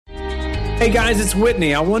Hey guys, it's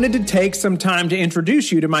Whitney. I wanted to take some time to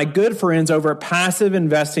introduce you to my good friends over at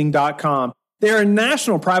PassiveInvesting.com. They're a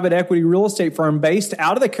national private equity real estate firm based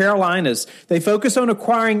out of the Carolinas. They focus on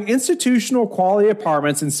acquiring institutional quality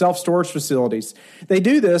apartments and self-storage facilities. They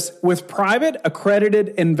do this with private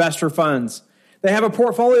accredited investor funds. They have a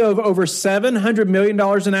portfolio of over $700 million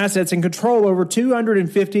in assets and control over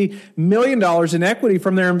 $250 million in equity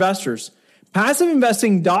from their investors.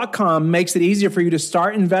 PassiveInvesting.com makes it easier for you to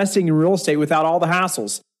start investing in real estate without all the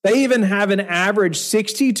hassles. They even have an average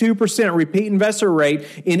 62% repeat investor rate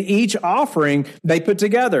in each offering they put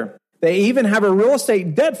together. They even have a real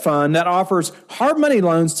estate debt fund that offers hard money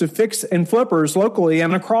loans to fix and flippers locally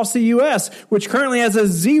and across the U.S., which currently has a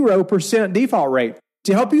 0% default rate.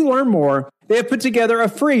 To help you learn more, they have put together a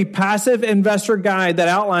free passive investor guide that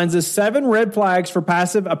outlines the 7 red flags for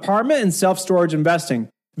passive apartment and self-storage investing.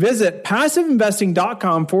 Visit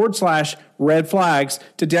PassiveInvesting.com/red flags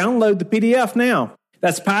to download the PDF now.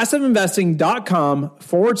 That's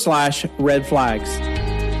PassiveInvesting.com/red flags.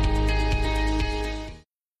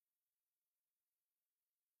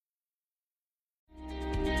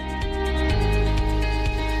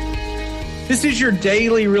 This is your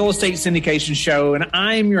daily real estate syndication show, and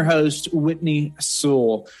I am your host, Whitney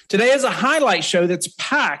Sewell. Today is a highlight show that's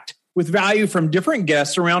packed with value from different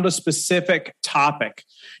guests around a specific topic.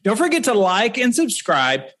 Don't forget to like and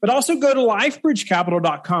subscribe, but also go to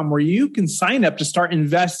lifebridgecapital.com where you can sign up to start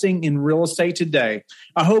investing in real estate today.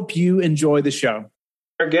 I hope you enjoy the show.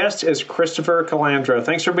 Our guest is Christopher Calandra.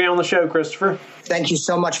 Thanks for being on the show, Christopher. Thank you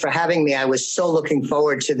so much for having me. I was so looking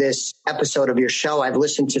forward to this episode of your show. I've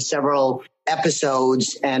listened to several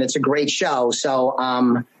episodes, and it's a great show. So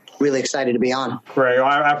really excited to be on. Great. Well,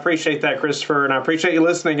 I appreciate that, Christopher, and I appreciate you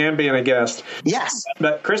listening and being a guest. Yes.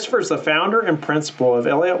 But Christopher is the founder and principal of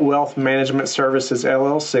Elliott Wealth Management Services,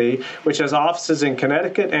 LLC, which has offices in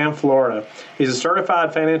Connecticut and Florida. He's a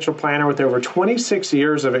certified financial planner with over 26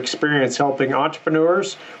 years of experience helping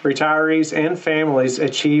entrepreneurs, retirees, and families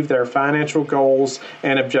achieve their financial goals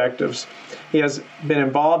and objectives. He has been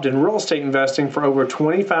involved in real estate investing for over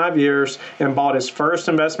 25 years and bought his first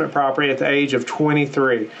investment property at the age of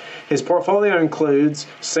 23. His portfolio includes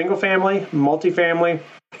single-family, multifamily,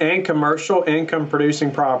 and commercial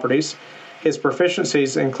income-producing properties. His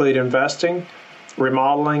proficiencies include investing,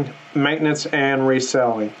 remodeling, maintenance, and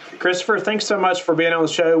reselling. Christopher, thanks so much for being on the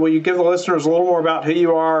show. Will you give the listeners a little more about who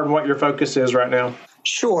you are and what your focus is right now?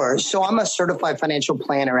 Sure. So I'm a certified financial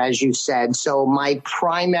planner, as you said. So my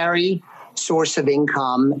primary source of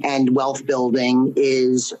income and wealth building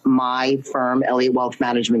is my firm, Elliott Wealth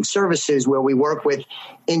Management Services, where we work with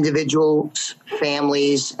individuals,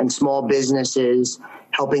 families, and small businesses,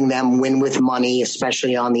 helping them win with money,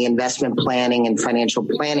 especially on the investment planning and financial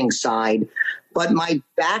planning side. But my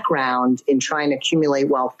background in trying to accumulate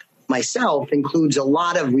wealth myself includes a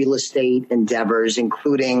lot of real estate endeavors,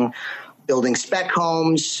 including building spec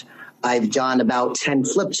homes. I've done about 10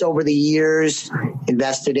 flips over the years,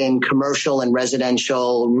 invested in commercial and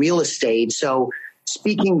residential real estate. So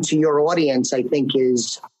speaking to your audience, I think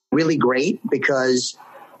is really great, because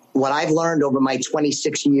what I've learned over my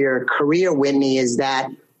 26-year career, Whitney, is that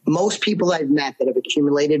most people I've met that have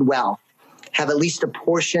accumulated wealth have at least a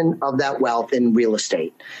portion of that wealth in real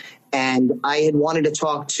estate. And I had wanted to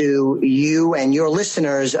talk to you and your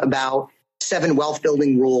listeners about 7 wealth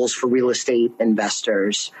building rules for real estate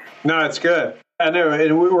investors. No, it's good. I know.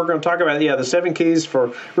 And we were going to talk about, the 7 keys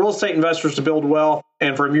for real estate investors to build wealth.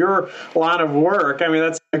 And from your line of work, I mean,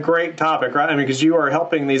 that's a great topic, right? I mean, because you are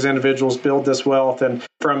helping these individuals build this wealth and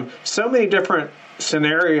from so many different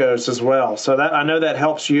scenarios as well. So that I know that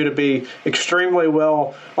helps you to be extremely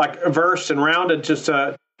well, versed and rounded just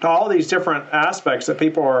to all these different aspects that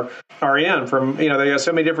people are in from, they got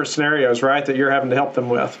so many different scenarios, right, that you're having to help them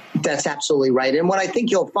with. That's absolutely right. And what I think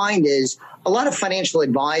you'll find is a lot of financial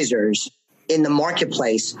advisors in the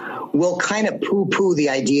marketplace will kind of poo-poo the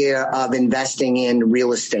idea of investing in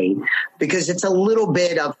real estate because it's a little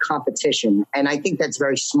bit of competition. And I think that's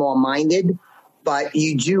very small-minded, but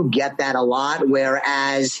you do get that a lot,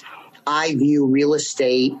 whereas I view real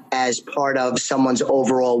estate as part of someone's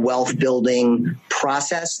overall wealth building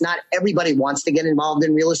process. Not everybody wants to get involved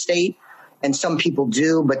in real estate, and some people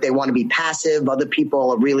do, but they want to be passive. Other people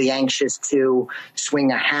are really anxious to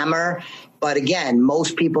swing a hammer. But again,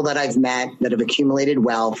 most people that I've met that have accumulated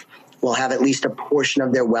wealth will have at least a portion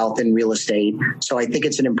of their wealth in real estate. So I think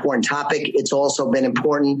it's an important topic. It's also been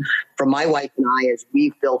important for my wife and I as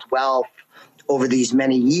we've built wealth over these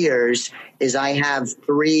many years, is I have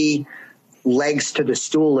 3 legs to the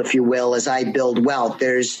stool, if you will, as I build wealth.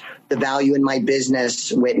 There's the value in my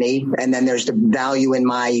business, Whitney, and then there's the value in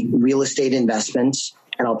my real estate investments.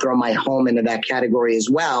 and I'll throw my home into that category as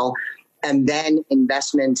well. And then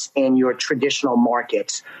investments in your traditional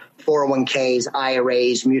markets, 401ks,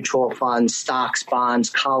 IRAs, mutual funds, stocks,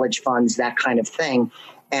 bonds, college funds, that kind of thing.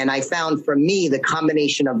 And I found for me, the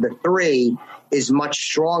combination of the three is much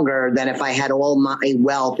stronger than if I had all my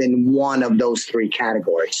wealth in one of those three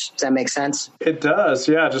categories. Does that make sense? It does.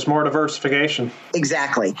 Yeah. Just more diversification.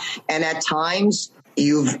 Exactly. And at times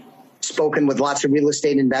you've spoken with lots of real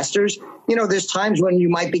estate investors. There's times when you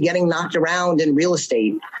might be getting knocked around in real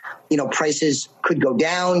estate. Prices could go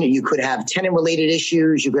down. You could have tenant-related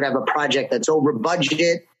issues. You could have a project that's over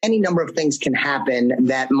budget. Any number of things can happen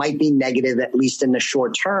that might be negative, at least in the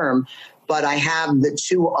short term. But I have the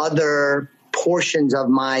two other portions of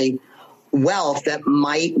my wealth that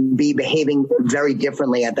might be behaving very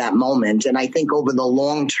differently at that moment. And I think over the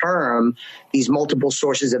long term, these multiple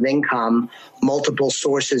sources of income, multiple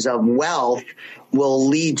sources of wealth will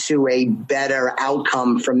lead to a better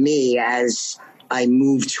outcome for me as I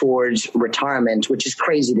move towards retirement, which is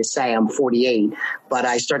crazy to say. I'm 48, but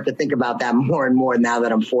I start to think about that more and more now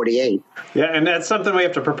that I'm 48. Yeah, and that's something we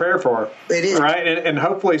have to prepare for. It is. Right, and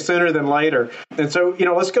hopefully sooner than later. And so,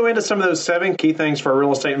 let's go into some of those 7 key things for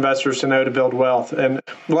real estate investors to know to build wealth. And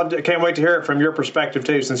can't wait to hear it from your perspective,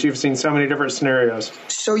 too, since you've seen so many different scenarios.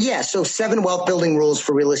 So 7 wealth building rules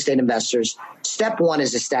for real estate investors. Step 1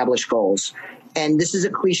 is establish goals. And this is a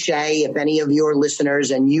cliche. If any of your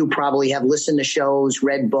listeners, and you probably have listened to shows,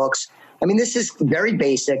 read books, this is very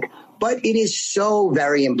basic, but it is so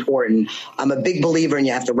very important. I'm a big believer in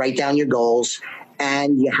you have to write down your goals,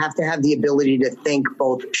 and you have to have the ability to think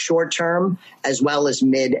both short term as well as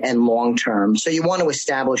mid and long term. So you want to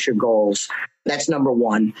establish your goals. That's number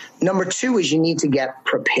 1. Number 2 is you need to get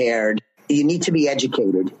prepared. You need to be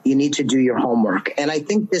educated. You need to do your homework. And I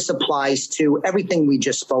think this applies to everything we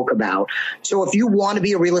just spoke about. So if you want to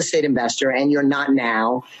be a real estate investor and you're not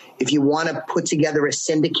now, if you want to put together a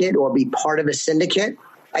syndicate or be part of a syndicate,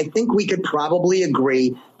 I think we could probably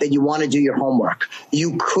agree that you want to do your homework.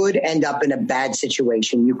 You could end up in a bad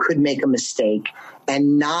situation. You could make a mistake.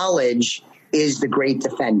 And knowledge is the great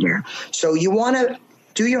defender. So you want to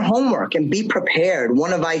do your homework and be prepared.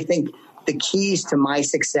 One of, I think, the keys to my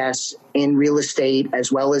success in real estate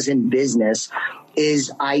as well as in business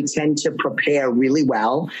is I tend to prepare really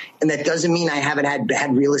well. And that doesn't mean I haven't had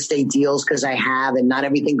bad real estate deals, because I have, and not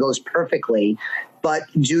everything goes perfectly. But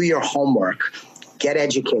do your homework. Get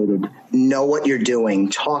educated. Know what you're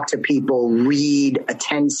doing. Talk to people. Read.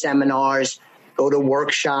 Attend seminars. Go to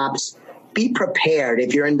workshops. Be prepared.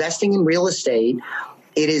 If you're investing in real estate,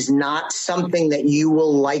 it is not something that you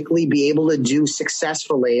will likely be able to do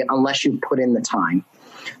successfully unless you put in the time.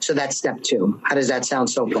 So that's step 2. How does that sound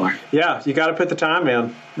so far? Yeah, you got to put the time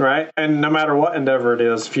in, right? And no matter what endeavor it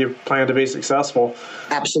is, if you plan to be successful.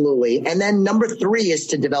 Absolutely. And then number 3 is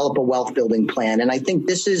to develop a wealth building plan. And I think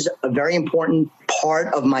this is a very important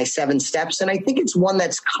part of my 7 steps. And I think it's one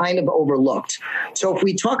that's kind of overlooked. So if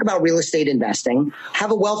we talk about real estate investing,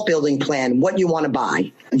 have a wealth building plan, what you want to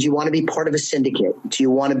buy. Do you want to be part of a syndicate? Do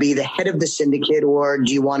you want to be the head of the syndicate, or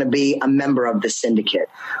do you want to be a member of the syndicate?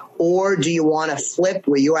 Or do you want to flip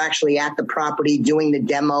where you're actually at the property doing the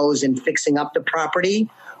demos and fixing up the property?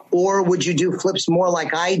 Or would you do flips more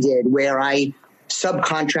like I did, where I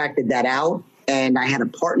subcontracted that out and I had a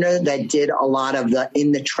partner that did a lot of the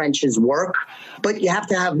in the trenches work? But you have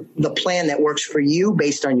to have the plan that works for you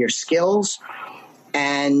based on your skills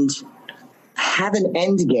and have an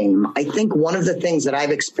end game. I think one of the things that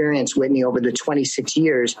I've experienced, Whitney, over the 26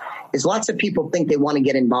 years is lots of people think they want to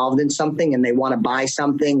get involved in something and they want to buy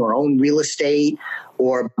something or own real estate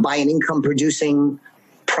or buy an income producing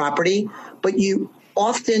property. But you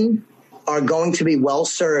often are going to be well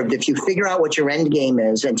served if you figure out what your end game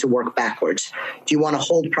is and to work backwards. Do you want to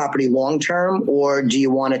hold property long term, or do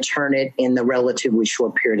you want to turn it in the relatively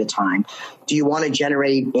short period of time? Do you want to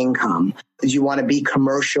generate income? Do you want to be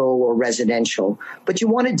commercial or residential? But you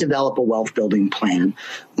want to develop a wealth building plan.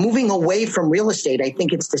 Moving away from real estate, I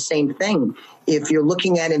think it's the same thing. If you're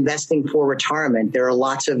looking at investing for retirement, there are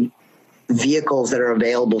lots of vehicles that are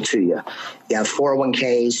available to you. You have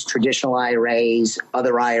 401ks, traditional IRAs,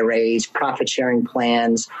 other IRAs, profit sharing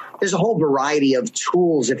plans. There's a whole variety of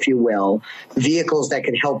tools, if you will, vehicles that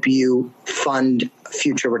could help you fund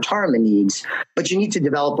future retirement needs. But you need to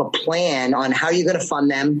develop a plan on how you're going to fund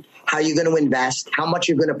them, how you're going to invest, how much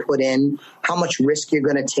you're going to put in, how much risk you're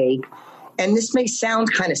going to take. And this may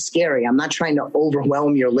sound kind of scary. I'm not trying to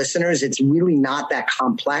overwhelm your listeners. It's really not that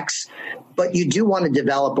complex, but you do want to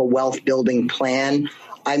develop a wealth building plan.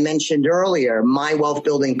 I mentioned earlier, my wealth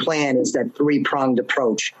building plan is that 3-pronged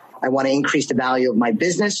approach. I want to increase the value of my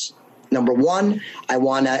business. Number one, I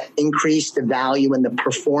want to increase the value and the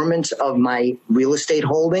performance of my real estate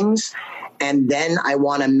holdings. And then I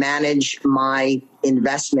want to manage my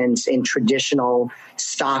investments in traditional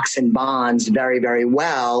stocks and bonds very, very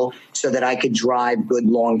well so that I could drive good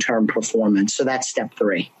long-term performance. So that's step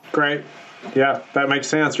 3. Great. Yeah, that makes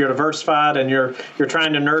sense. You're diversified and you're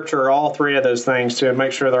trying to nurture all 3 of those things to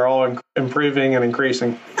make sure they're all improving and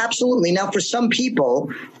increasing. Absolutely. Now, for some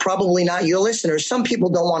people, probably not your listeners, some people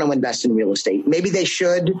don't want to invest in real estate. Maybe they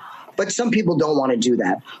should, but some people don't want to do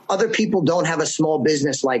that. Other people don't have a small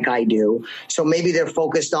business like I do. So maybe they're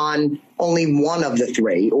focused on only one of the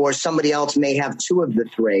 3, or somebody else may have 2 of the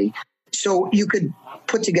 3. So you could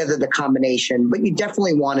put together the combination, but you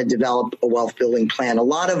definitely want to develop a wealth building plan. A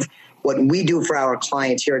lot of what we do for our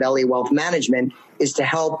clients here at Elliott Wealth Management is to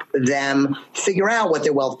help them figure out what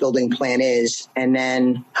their wealth building plan is and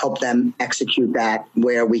then help them execute that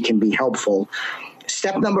where we can be helpful.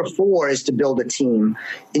 Step number 4 is to build a team.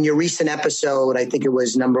 In your recent episode, I think it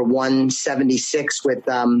was number 176 with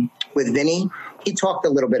Vinny, he talked a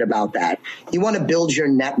little bit about that. You want to build your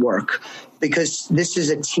network because this is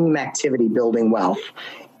a team activity, building wealth.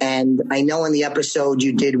 And I know in the episode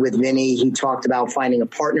you did with Vinny, he talked about finding a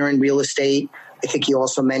partner in real estate. I think he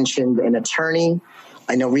also mentioned an attorney.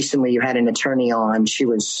 I know recently you had an attorney on. She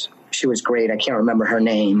was great. I can't remember her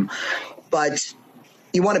name. But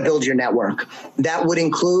you want to build your network. That would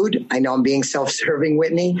include, I know I'm being self-serving,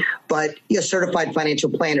 Whitney, but a certified financial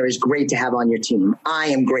planner is great to have on your team. I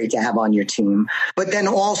am great to have on your team. But then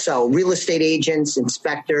also real estate agents,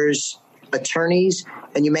 inspectors, attorneys,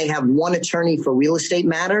 and you may have one attorney for real estate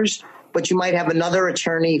matters, but you might have another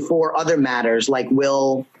attorney for other matters like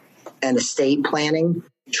will and estate planning,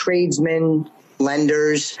 tradesmen,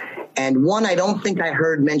 lenders. And one I don't think I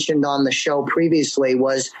heard mentioned on the show previously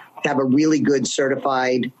was to have a really good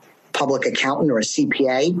certified public accountant or a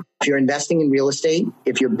CPA. If you're investing in real estate,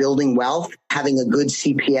 if you're building wealth, having a good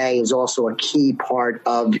CPA is also a key part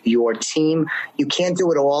of your team. You can't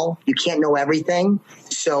do it all. You can't know everything.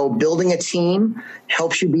 So building a team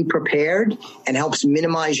helps you be prepared and helps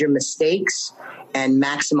minimize your mistakes and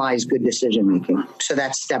maximize good decision making. So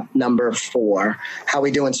that's step number 4. How are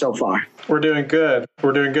we doing so far? We're doing good.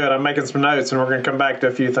 I'm making some notes and we're going to come back to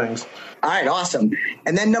a few things. All right, awesome.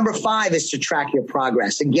 And then number 5 is to track your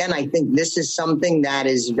progress. Again, I think this is something that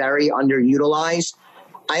is very underutilized.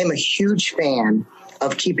 I am a huge fan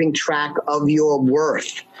of keeping track of your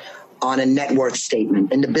worth on a net worth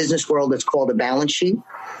statement. In the business world, it's called a balance sheet.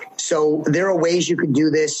 So there are ways you could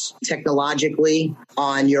do this technologically.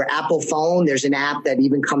 On your Apple phone, there's an app that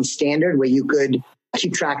even comes standard where you could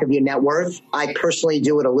keep track of your net worth. I personally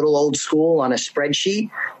do it a little old school on a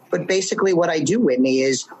spreadsheet. But basically what I do, Whitney,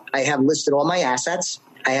 is I have listed all my assets.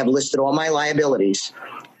 I have listed all my liabilities.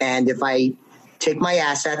 And if I take my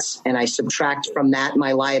assets and I subtract from that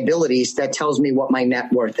my liabilities, that tells me what my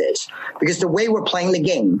net worth is. Because the way we're playing the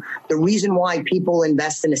game, the reason why people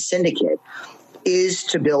invest in a syndicate is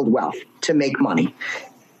to build wealth, to make money.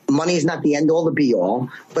 Money is not the end all, the be all,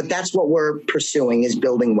 but that's what we're pursuing, is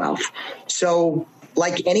building wealth. So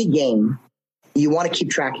like any game, you want to keep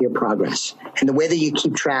track of your progress. And the way that you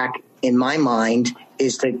keep track, in my mind,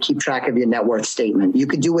 is to keep track of your net worth statement. You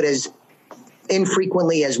could do it as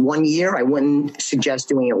infrequently as 1 year. I wouldn't suggest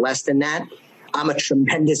doing it less than that. I'm a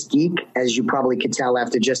tremendous geek, as you probably could tell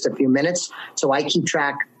after just a few minutes. So I keep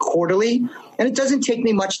track quarterly, and it doesn't take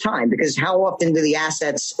me much time because how often do the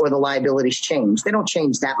assets or the liabilities change? They don't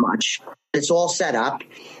change that much. It's all set up,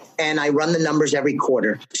 and I run the numbers every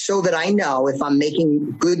quarter so that I know if I'm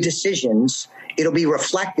making good decisions, it'll be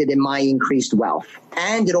reflected in my increased wealth.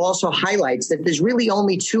 And it also highlights that there's really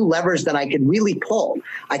only 2 levers that I could really pull.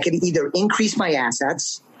 I could either increase my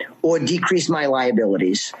assets or decrease my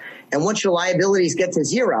liabilities. And once your liabilities get to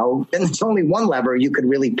 0, then there's only one lever you could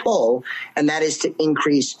really pull, and that is to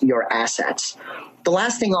increase your assets. The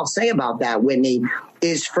last thing I'll say about that, Whitney,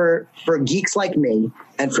 is for geeks like me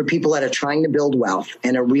and for people that are trying to build wealth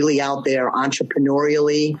and are really out there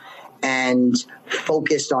entrepreneurially and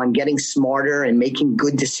focused on getting smarter and making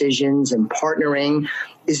good decisions and partnering,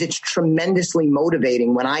 is it's tremendously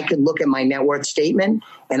motivating when I could look at my net worth statement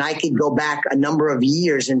and I could go back a number of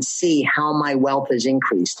years and see how my wealth has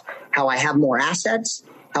increased, how I have more assets,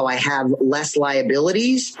 how I have less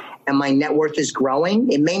liabilities, and my net worth is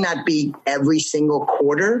growing. It may not be every single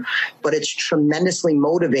quarter, but it's tremendously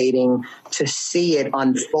motivating to see it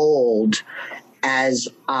unfold as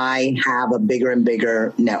I have a bigger and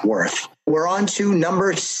bigger net worth. We're on to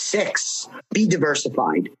number 6, be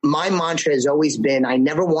diversified. My mantra has always been, I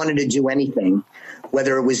never wanted to do anything,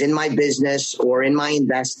 whether it was in my business or in my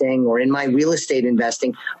investing or in my real estate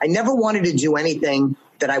investing. I never wanted to do anything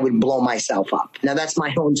that I would blow myself up. Now, that's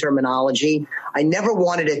my own terminology. I never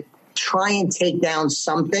wanted to try and take down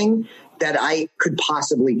something that I could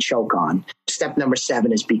possibly choke on. Step number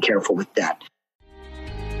 7 is be careful with debt.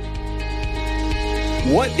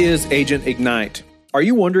 What is Agent Ignite? Are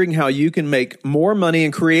you wondering how you can make more money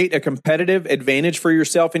and create a competitive advantage for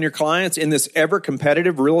yourself and your clients in this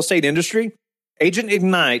ever-competitive real estate industry? Agent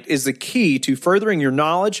Ignite is the key to furthering your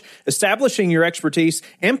knowledge, establishing your expertise,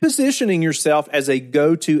 and positioning yourself as a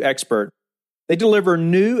go-to expert. They deliver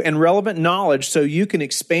new and relevant knowledge so you can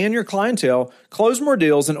expand your clientele, close more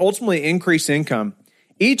deals, and ultimately increase income.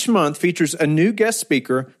 Each month features a new guest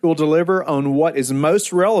speaker who will deliver on what is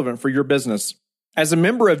most relevant for your business. As a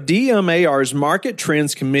member of DMAR's Market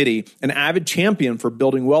Trends Committee, an avid champion for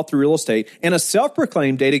building wealth through real estate, and a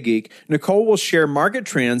self-proclaimed data geek, Nicole will share market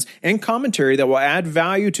trends and commentary that will add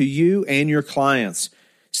value to you and your clients.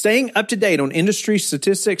 Staying up to date on industry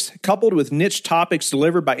statistics coupled with niche topics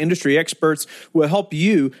delivered by industry experts will help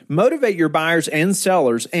you motivate your buyers and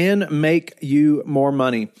sellers and make you more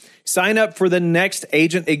money. Sign up for the next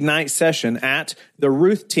Agent Ignite session at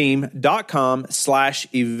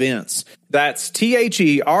theruthteam.com/events. That's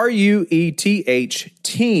THERUETH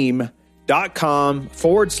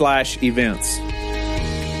team.com/events.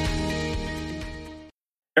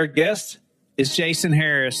 Our guest is Jason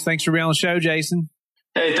Harris. Thanks for being on the show, Jason.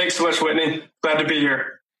 Hey, thanks so much, Whitney. Glad to be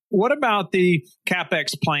here. What about the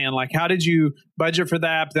CapEx plan? Like, how did you budget for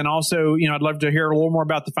that? But then also, I'd love to hear a little more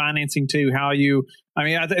about the financing too.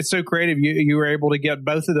 It's so creative. You were able to get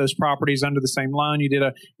both of those properties under the same loan. You did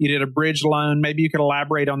a bridge loan. Maybe you could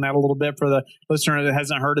elaborate on that a little bit for the listener that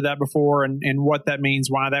hasn't heard of that before, and what that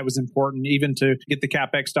means, why that was important, even to get the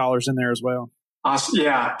CapEx dollars in there as well.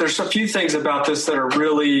 Yeah, there's a few things about this that are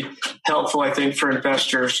really helpful, I think, for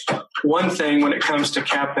investors. One thing when it comes to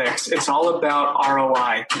CapEx, it's all about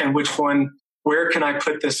ROI and where can I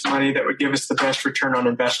put this money that would give us the best return on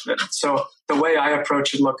investment? So the way I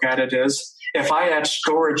approach and look at it is, if I add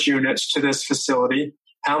storage units to this facility,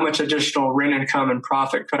 how much additional rent income and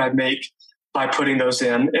profit could I make by putting those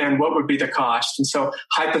in, and what would be the cost? And so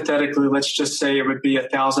hypothetically, let's just say it would be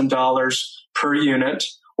 $1,000 per unit,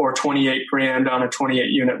 or $28,000 on a 28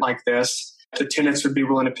 unit like this. The tenants would be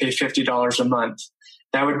willing to pay $50 a month.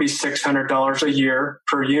 That would be $600 a year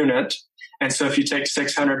per unit. And so if you take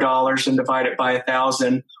 $600 and divide it by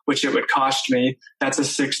 1,000, which it would cost me, that's a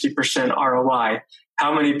 60% ROI.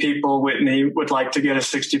 How many people, Whitney, would like to get a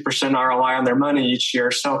 60% ROI on their money each year?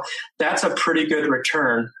 So that's a pretty good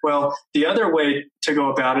return. Well, the other way to go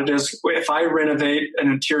about it is, if I renovate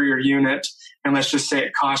an interior unit, and let's just say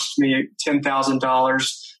it costs me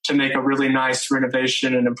 $10,000 to make a really nice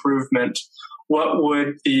renovation and improvement, what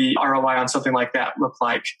would the ROI on something like that look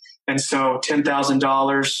like? And so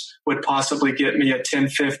 $10,000 would possibly get me a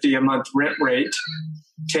 $1,050 a month rent rate.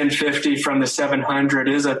 $1,050 from the $700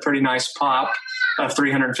 is a pretty nice pop of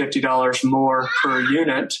 $350 more per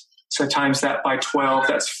unit. So times that by 12,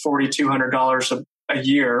 that's $4,200 a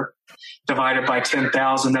year. Divided by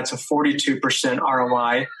 10,000, that's a 42%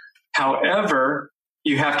 ROI. However,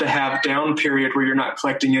 you have to have down period where you're not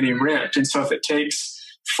collecting any rent. And so if it takes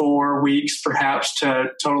 4 weeks perhaps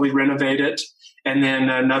to totally renovate it, and then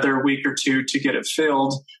another week or two to get it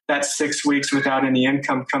filled, that's 6 weeks without any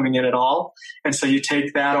income coming in at all. And so you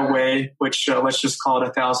take that away, which let's just call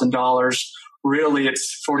it $1,000. Really,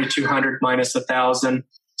 it's $4,200 minus 1,000.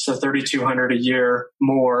 So $3,200 a year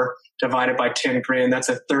more divided by 10 grand. That's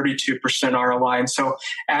a 32% ROI. And so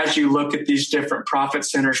as you look at these different profit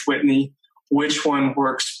centers, Whitney, which one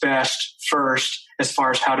works best first as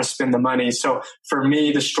far as how to spend the money? So for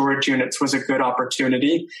me, the storage units was a good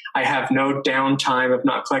opportunity. I have no downtime of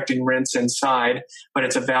not collecting rents inside, but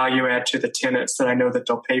it's a value add to the tenants that I know that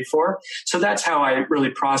they'll pay for. So that's how I really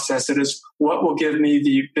process it, is what will give me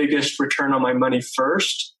the biggest return on my money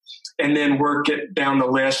first, and then work it down the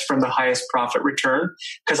list from the highest profit return.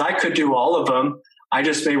 Because I could do all of them. I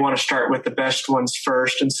just may want to start with the best ones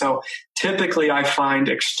first. And so typically I find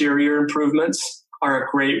exterior improvements are a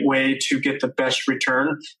great way to get the best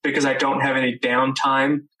return, because I don't have any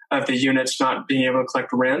downtime of the units not being able to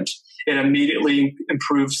collect rent. It immediately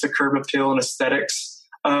improves the curb appeal and aesthetics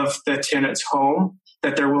of the tenant's home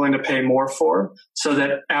that they're willing to pay more for, so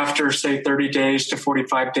that after, say, 30 days to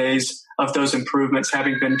 45 days of those improvements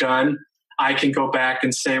having been done, I can go back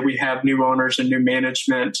and say we have new owners and new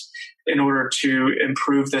management. In order to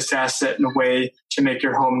improve this asset in a way to make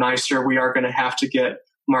your home nicer, we are going to have to get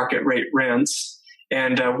market rate rents.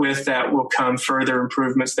 And with that will come further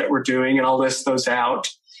improvements that we're doing, and I'll list those out.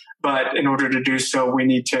 But in order to do so, we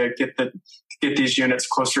need to get the get these units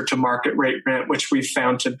closer to market rate rent, which we've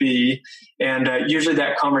found to be. And usually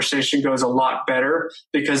that conversation goes a lot better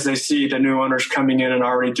because they see the new owners coming in and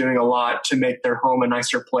already doing a lot to make their home a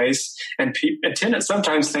nicer place. And tenants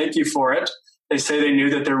sometimes thank you for it. They say they knew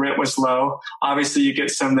that their rent was low. Obviously, you get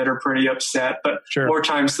some that are pretty upset, but more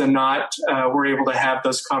times than not, we're able to have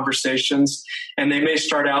those conversations. And they may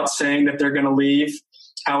start out saying that they're going to leave.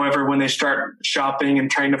 However, when they start shopping and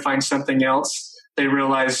trying to find something else, they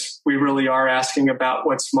realize we really are asking about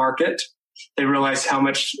what's market. They realize how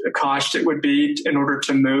much cost it would be in order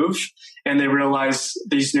to move. And they realize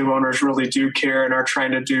these new owners really do care and are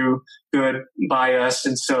trying to do good by us.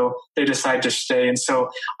 And so they decide to stay. And so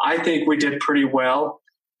I think we did pretty well.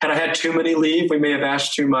 Had I had too many leave, we may have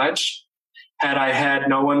asked too much. Had I had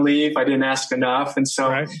no one leave, I didn't ask enough. And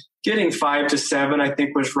so getting 5 to 7, I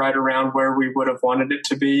think, was right around where we would have wanted it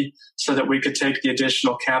to be so that we could take the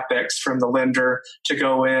additional CapEx from the lender to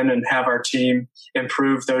go in and have our team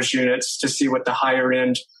improve those units to see what the higher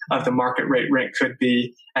end of the market rate rent could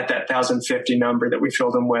be at that 1,050 number that we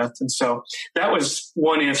filled them with. And so that was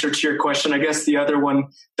one answer to your question. I guess the other one,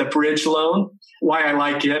 the bridge loan, why I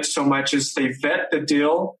like it so much is they vet the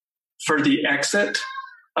deal for the exit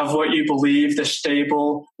of what you believe the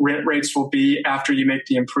stable rent rates will be after you make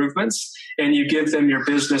the improvements. And you give them your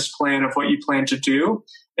business plan of what you plan to do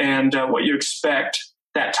and what you expect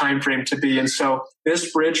that time frame to be. And so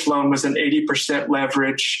this bridge loan was an 80%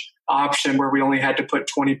 leverage option where we only had to put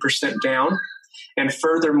 20% down. And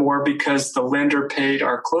furthermore, because the lender paid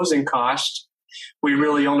our closing cost, we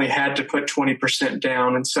really only had to put 20%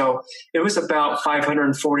 down. And so it was about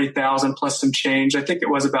 $540,000 plus some change. I think it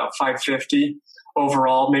was about $550,000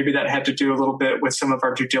 overall. Maybe that had to do a little bit with some of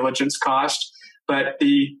our due diligence cost, but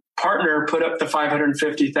the partner put up the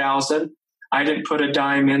 $550,000. I didn't put a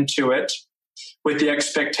dime into it with the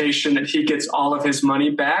expectation that he gets all of his money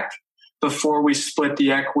back before we split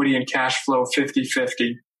the equity and cash flow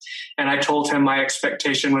 50-50. And I told him my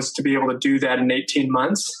expectation was to be able to do that in 18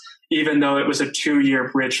 months, even though it was a 2-year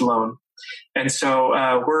bridge loan. And so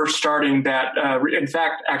we're starting that. In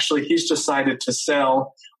fact, actually, he's decided to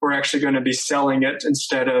sell. We're actually going to be selling it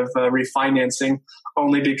instead of refinancing,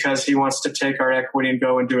 only because he wants to take our equity and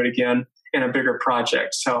go and do it again in a bigger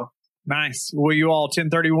project. So nice. Will you all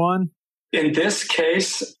 1031? In this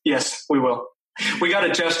case, yes, we will. We got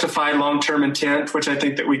to justify long-term intent, which I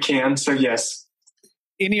think that we can. So yes.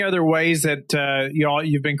 Any other ways that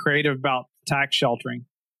you've been creative about tax sheltering?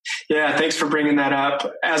 Yeah, thanks for bringing that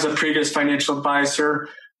up. As a previous financial advisor,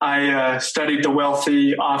 I studied the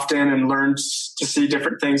wealthy often and learned to see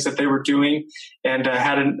different things that they were doing, and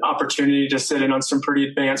had an opportunity to sit in on some pretty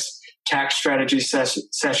advanced tax strategy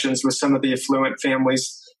sessions with some of the affluent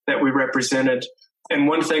families that we represented. And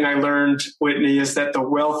one thing I learned, Whitney, is that the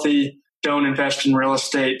wealthy don't invest in real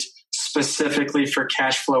estate specifically for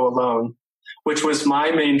cash flow alone, which was my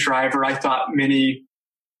main driver. I thought many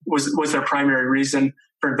was their primary reason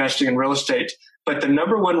for investing in real estate. But the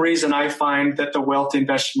number one reason I find that the wealthy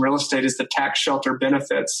invest in real estate is the tax shelter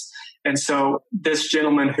benefits. And so this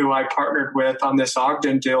gentleman who I partnered with on this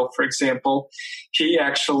Ogden deal, for example, he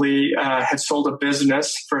actually had sold a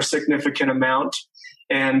business for a significant amount.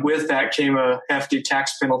 And with that came a hefty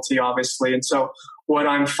tax penalty, obviously. And so what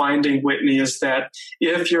I'm finding, Whitney, is that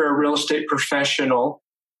if you're a real estate professional,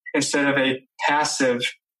 instead of a passive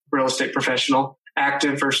real estate professional,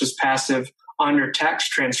 active versus passive on your tax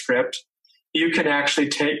transcript, you can actually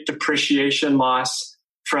take depreciation loss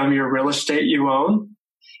from your real estate you own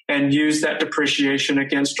and use that depreciation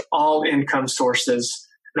against all income sources,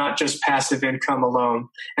 not just passive income alone.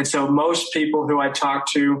 And so most people who I talk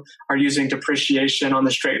to are using depreciation on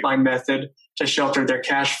the straight line method to shelter their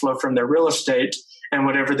cash flow from their real estate, and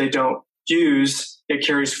whatever they don't use, it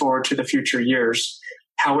carries forward to the future years.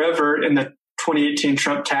 However, in the 2018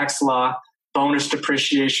 Trump tax law, bonus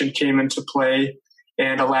depreciation came into play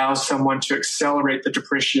and allows someone to accelerate the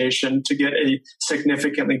depreciation to get a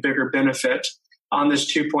significantly bigger benefit. On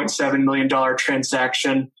this $2.7 million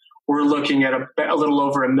transaction, we're looking at a little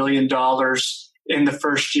over $1 million in the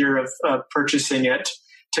first year of purchasing it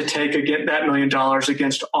to take again that $1 million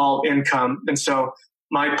against all income. And so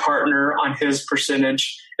my partner on his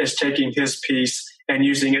percentage is taking his piece and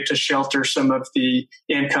using it to shelter some of the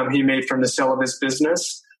income he made from the sale of his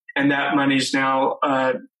business. And that money's now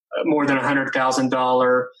more than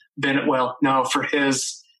 $100,000. Well, no, for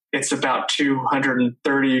his, it's about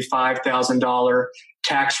 $235,000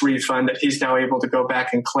 tax refund that he's now able to go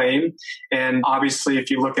back and claim. And obviously,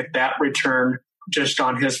 if you look at that return just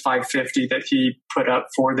on his $550 that he put up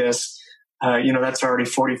for this, that's already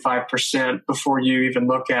 45% before you even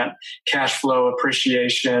look at cash flow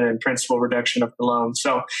appreciation and principal reduction of the loan.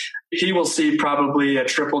 So he will see probably a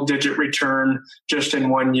triple-digit return just in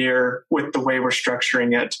 1 year with the way we're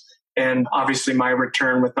structuring it. And obviously my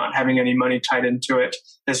return with not having any money tied into it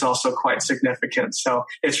is also quite significant. So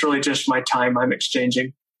it's really just my time I'm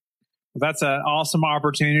exchanging. That's an awesome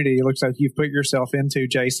opportunity. It looks like you've put yourself into,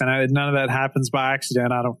 Jason. None of that happens by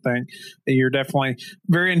accident, I don't think. You're definitely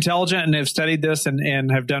very intelligent and have studied this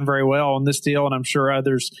and have done very well on this deal, and I'm sure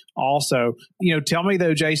others also. Tell me,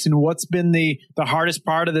 though, Jason, what's been the hardest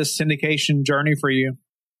part of this syndication journey for you?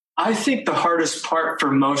 I think the hardest part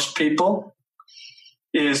for most people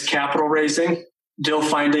is capital raising. Deal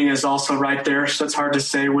finding is also right there, so it's hard to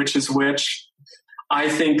say which is which. I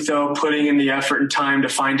think, though, putting in the effort and time to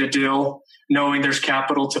find a deal, knowing there's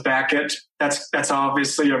capital to back it, that's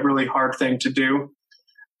obviously a really hard thing to do.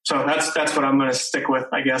 So that's what I'm going to stick with,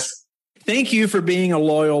 I guess. Thank you for being a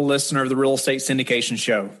loyal listener of the Real Estate Syndication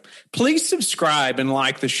Show. Please subscribe and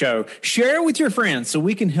like the show. Share it with your friends so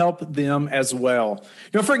we can help them as well.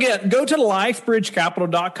 Don't forget, go to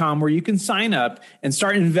lifebridgecapital.com where you can sign up and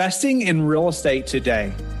start investing in real estate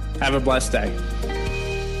today. Have a blessed day.